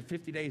 weeks later,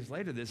 50 days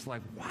later, that's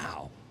like,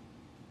 wow.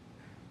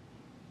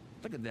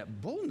 Look at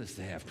that boldness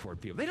they have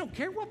toward people. They don't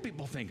care what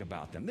people think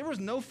about them. There was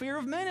no fear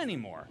of men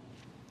anymore.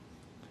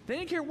 They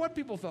didn't care what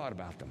people thought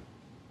about them.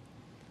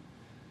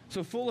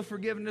 So full of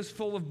forgiveness,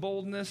 full of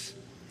boldness,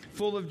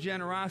 full of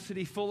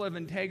generosity, full of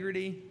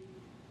integrity.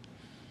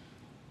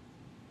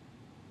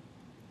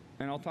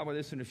 And I'll talk about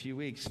this in a few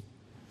weeks.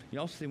 You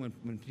also see when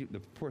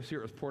the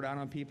Spirit was poured out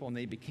on people and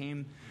they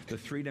became the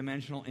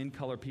three-dimensional,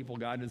 in-color people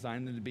God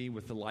designed them to be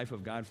with the life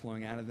of God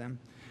flowing out of them,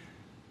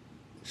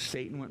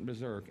 Satan went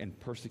berserk and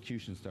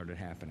persecution started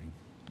happening.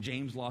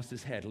 James lost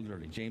his head,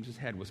 literally. James's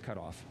head was cut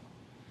off.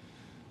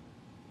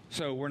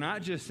 So we're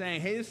not just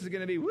saying, hey, this is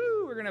going to be,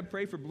 we're going to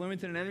pray for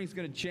Bloomington and everything's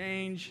going to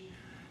change.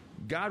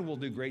 God will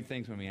do great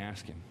things when we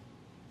ask him.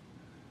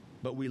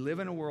 But we live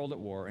in a world at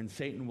war, and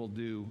Satan will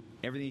do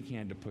everything he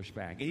can to push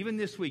back. And even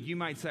this week, you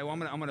might say, well, I'm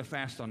going to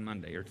fast on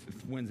Monday or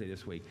Wednesday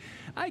this week.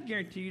 I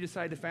guarantee you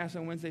decide to fast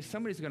on Wednesday,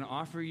 somebody's going to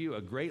offer you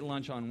a great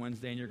lunch on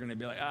Wednesday, and you're going to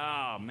be like,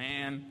 oh,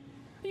 man.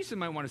 You still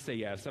might want to say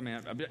yes.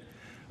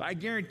 I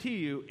guarantee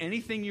you,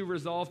 anything you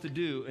resolve to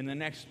do in the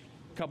next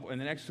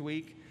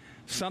week,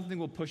 something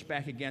will push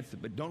back against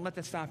it. But don't let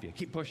that stop you.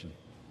 Keep pushing.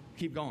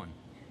 Keep going.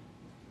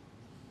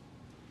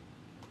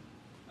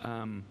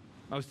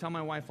 I was telling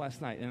my wife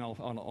last night, and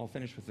I'll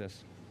finish with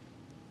this.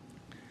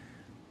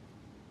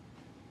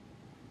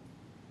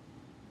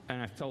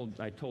 And I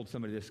told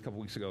somebody this a couple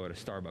weeks ago at a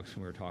Starbucks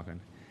when we were talking.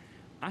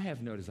 I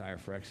have no desire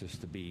for Exodus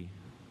to be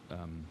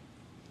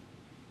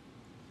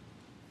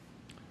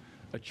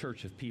a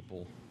church of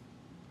people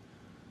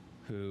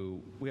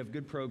who, we have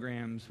good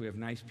programs, we have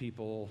nice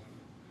people,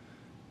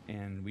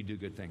 and we do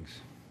good things.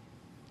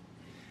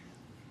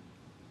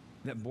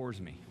 That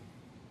bores me.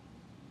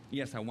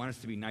 Yes, I want us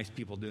to be nice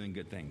people doing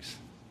good things.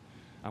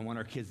 I want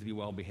our kids to be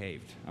well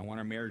behaved. I want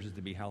our marriages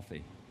to be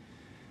healthy.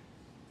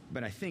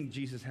 But I think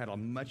Jesus had a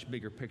much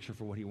bigger picture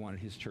for what he wanted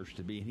his church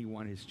to be, and he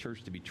wanted his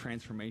church to be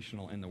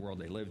transformational in the world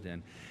they lived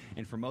in.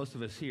 And for most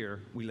of us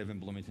here, we live in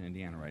Bloomington,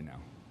 Indiana right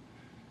now.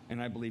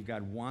 And I believe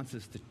God wants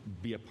us to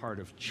be a part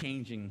of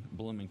changing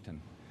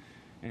Bloomington.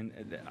 And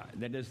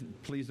that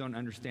doesn't, please don't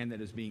understand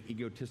that as being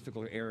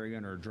egotistical or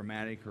arrogant or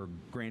dramatic or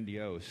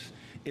grandiose.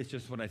 It's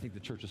just what I think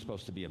the church is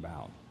supposed to be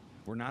about.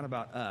 We're not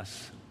about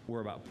us. We're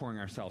about pouring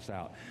ourselves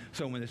out.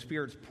 So when the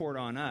Spirit's poured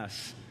on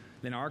us,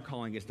 then our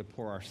calling is to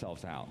pour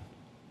ourselves out.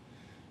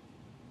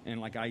 And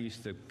like I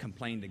used to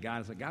complain to God, I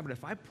was like, God, but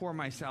if I pour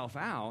myself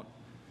out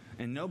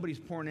and nobody's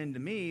pouring into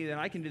me, then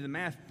I can do the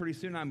math. Pretty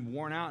soon I'm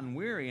worn out and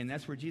weary. And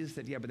that's where Jesus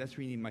said, yeah, but that's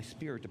where you need my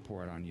Spirit to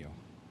pour it on you.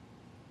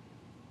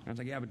 And I was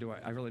like, yeah, but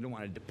I really don't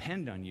want to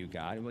depend on you,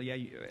 God. Well, yeah.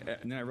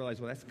 And then I realized,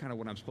 well, that's kind of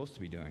what I'm supposed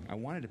to be doing. I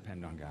want to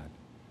depend on God.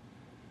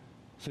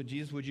 So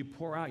Jesus, would you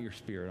pour out your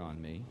Spirit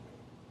on me?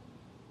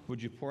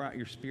 Would you pour out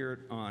your Spirit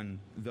on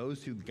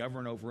those who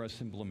govern over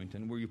us in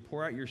Bloomington? Will you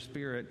pour out your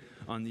Spirit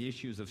on the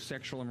issues of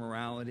sexual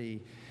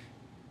immorality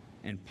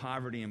and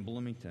poverty in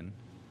Bloomington?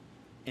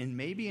 And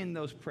maybe in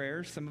those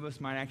prayers, some of us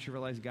might actually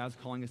realize God's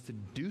calling us to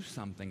do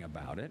something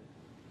about it.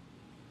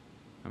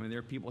 I mean, there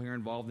are people here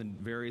involved in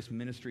various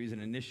ministries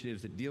and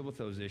initiatives that deal with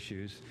those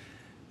issues.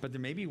 But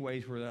there may be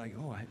ways where they're like,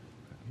 oh, I'm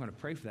going to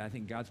pray for that. I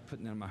think God's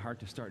putting that in my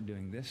heart to start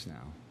doing this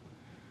now.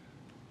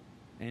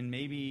 And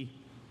maybe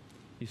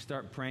you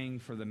start praying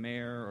for the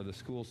mayor or the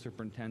school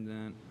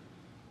superintendent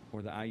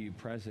or the IU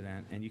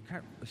president, and you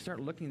start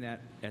looking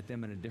at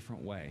them in a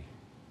different way.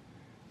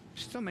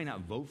 You still may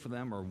not vote for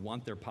them or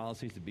want their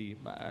policies to be,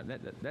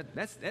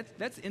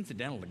 that's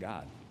incidental to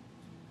God.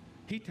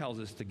 He tells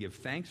us to give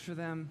thanks for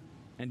them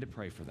and to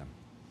pray for them.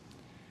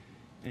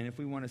 And if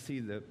we want to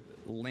see the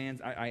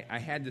lands, I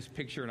had this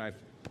picture and I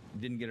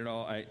didn't get it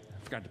all. I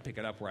forgot to pick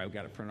it up where I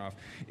got it printed off.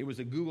 It was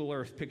a Google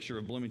Earth picture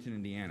of Bloomington,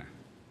 Indiana.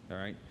 All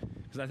right,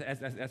 because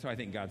that's how I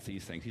think God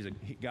sees things.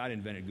 God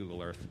invented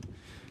Google Earth,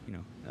 you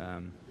know.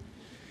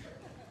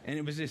 And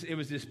it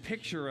was this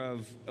picture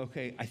of,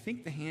 okay, I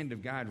think the hand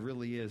of God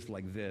really is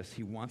like this.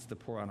 He wants to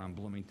pour out on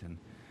Bloomington,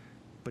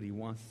 but he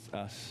wants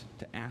us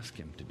to ask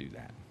him to do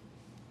that.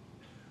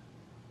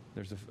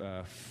 There's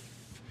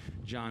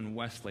John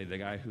Wesley, the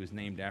guy who's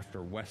named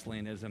after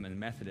Wesleyanism and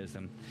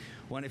Methodism.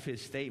 One of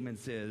his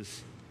statements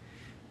is,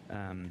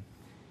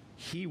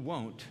 he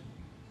won't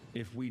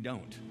if we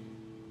don't.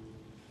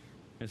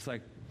 It's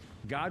like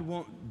God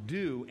won't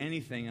do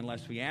anything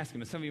unless we ask him.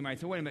 And some of you might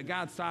say, wait a minute,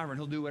 God's sovereign.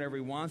 He'll do whatever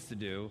he wants to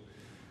do.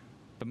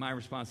 But my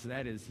response to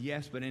that is,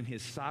 yes, but in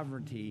his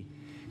sovereignty,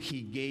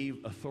 he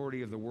gave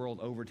authority of the world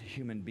over to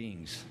human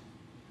beings.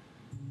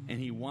 And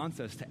he wants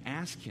us to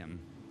ask him,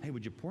 hey,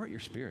 would you pour out your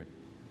Spirit?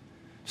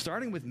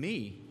 Starting with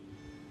me.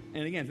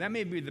 And again, that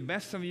may be the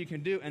best some of you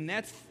can do. And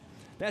that's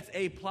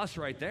A+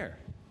 right there.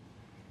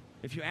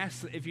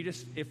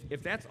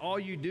 If that's all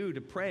you do to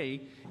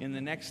pray in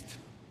the next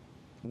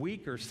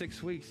week or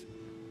 6 weeks,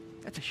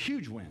 that's a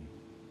huge win.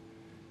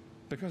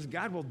 Because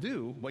God will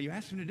do what you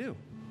ask him to do.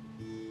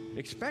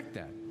 Expect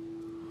that.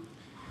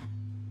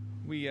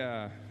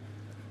 Whoa.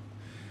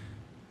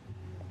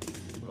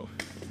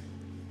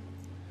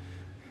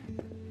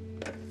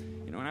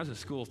 You know, when I was a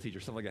school teacher,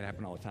 stuff like that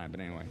happened all the time, but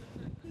anyway.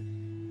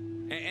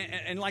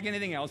 And like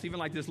anything else, even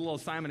like this little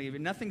assignment, if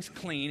nothing's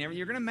clean,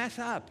 you're going to mess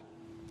up.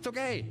 It's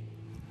okay.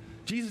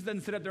 Jesus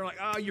doesn't sit up there like,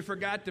 oh, you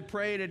forgot to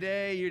pray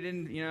today. You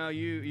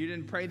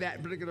didn't pray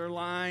that particular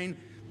line.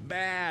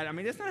 Bad. I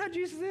mean, that's not how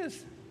Jesus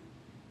is.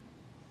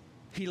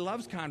 He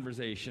loves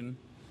conversation.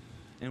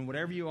 And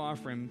whatever you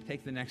offer him,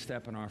 take the next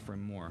step and offer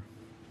him more.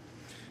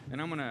 And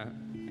I'm going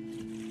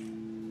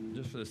to,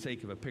 just for the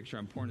sake of a picture,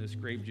 I'm pouring this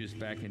grape juice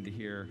back into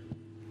here.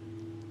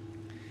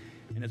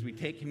 And as we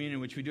take communion,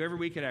 which we do every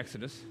week at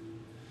Exodus,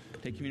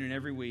 take communion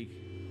every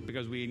week,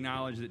 because we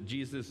acknowledge that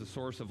Jesus is the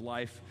source of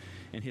life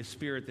and his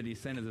Spirit that he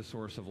sent is the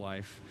source of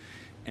life.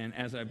 And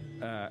as I,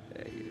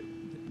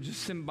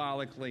 just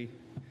symbolically,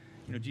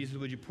 you know, Jesus,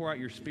 would you pour out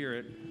your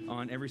Spirit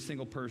on every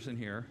single person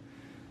here?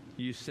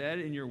 You said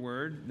in your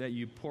word that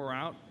you pour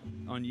out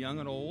on young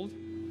and old,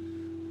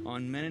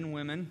 on men and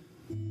women,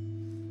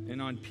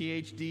 and on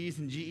PhDs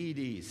and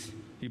GEDs.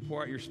 You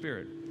pour out your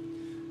Spirit.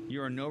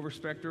 You are no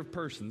respecter of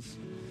persons.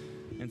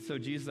 And so,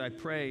 Jesus, I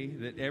pray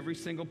that every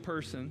single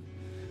person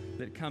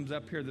that comes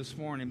up here this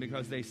morning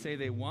because they say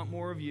they want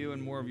more of you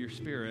and more of your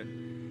Spirit,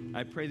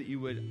 I pray that you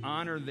would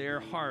honor their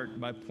heart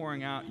by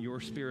pouring out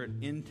your Spirit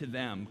into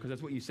them, because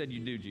that's what you said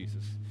you'd do,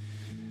 Jesus.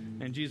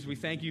 And Jesus, we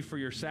thank you for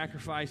your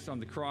sacrifice on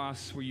the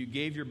cross where you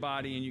gave your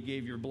body and you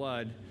gave your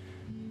blood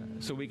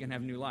so we can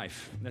have new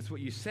life. That's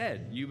what you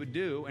said you would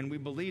do, and we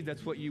believe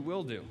that's what you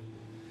will do.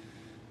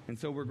 And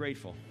so we're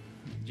grateful,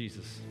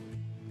 Jesus.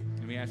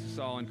 And we ask this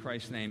all in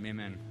Christ's name,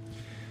 amen.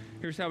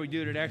 Here's how we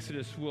do it at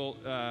Exodus. We'll,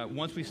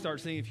 once we start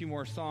singing a few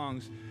more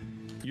songs,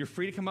 you're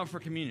free to come up for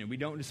communion. We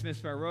don't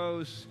dismiss by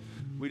rows.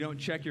 We don't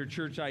check your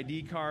church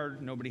ID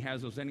card. Nobody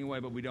has those anyway,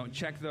 but we don't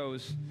check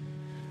those.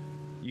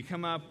 You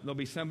come up, there'll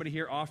be somebody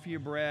here, offer you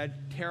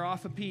bread, tear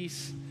off a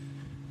piece,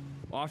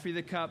 offer you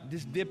the cup,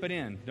 just dip it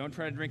in. Don't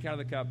try to drink out of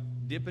the cup.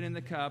 Dip it in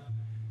the cup.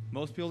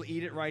 Most people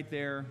eat it right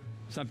there.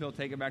 Some people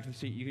take it back to the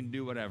seat. You can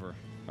do whatever,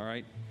 all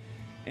right?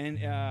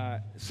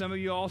 And some of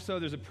you also,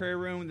 there's a prayer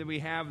room that we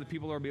have. The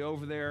people will be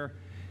over there.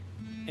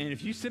 And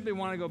if you simply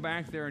want to go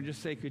back there and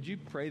just say, could you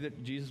pray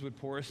that Jesus would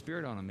pour his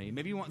Spirit on me?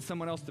 Maybe you want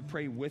someone else to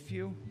pray with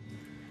you.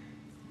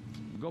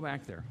 Go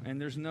back there.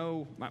 And there's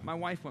no, my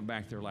wife went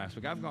back there last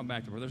week. I've gone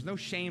back there. There's no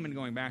shame in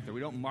going back there. We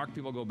don't mark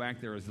people go back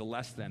there as the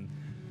less than.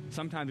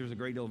 Sometimes there's a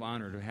great deal of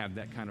honor to have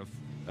that kind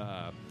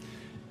of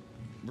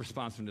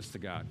responsiveness to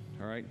God.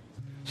 All right?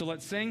 So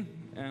let's sing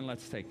and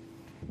let's take.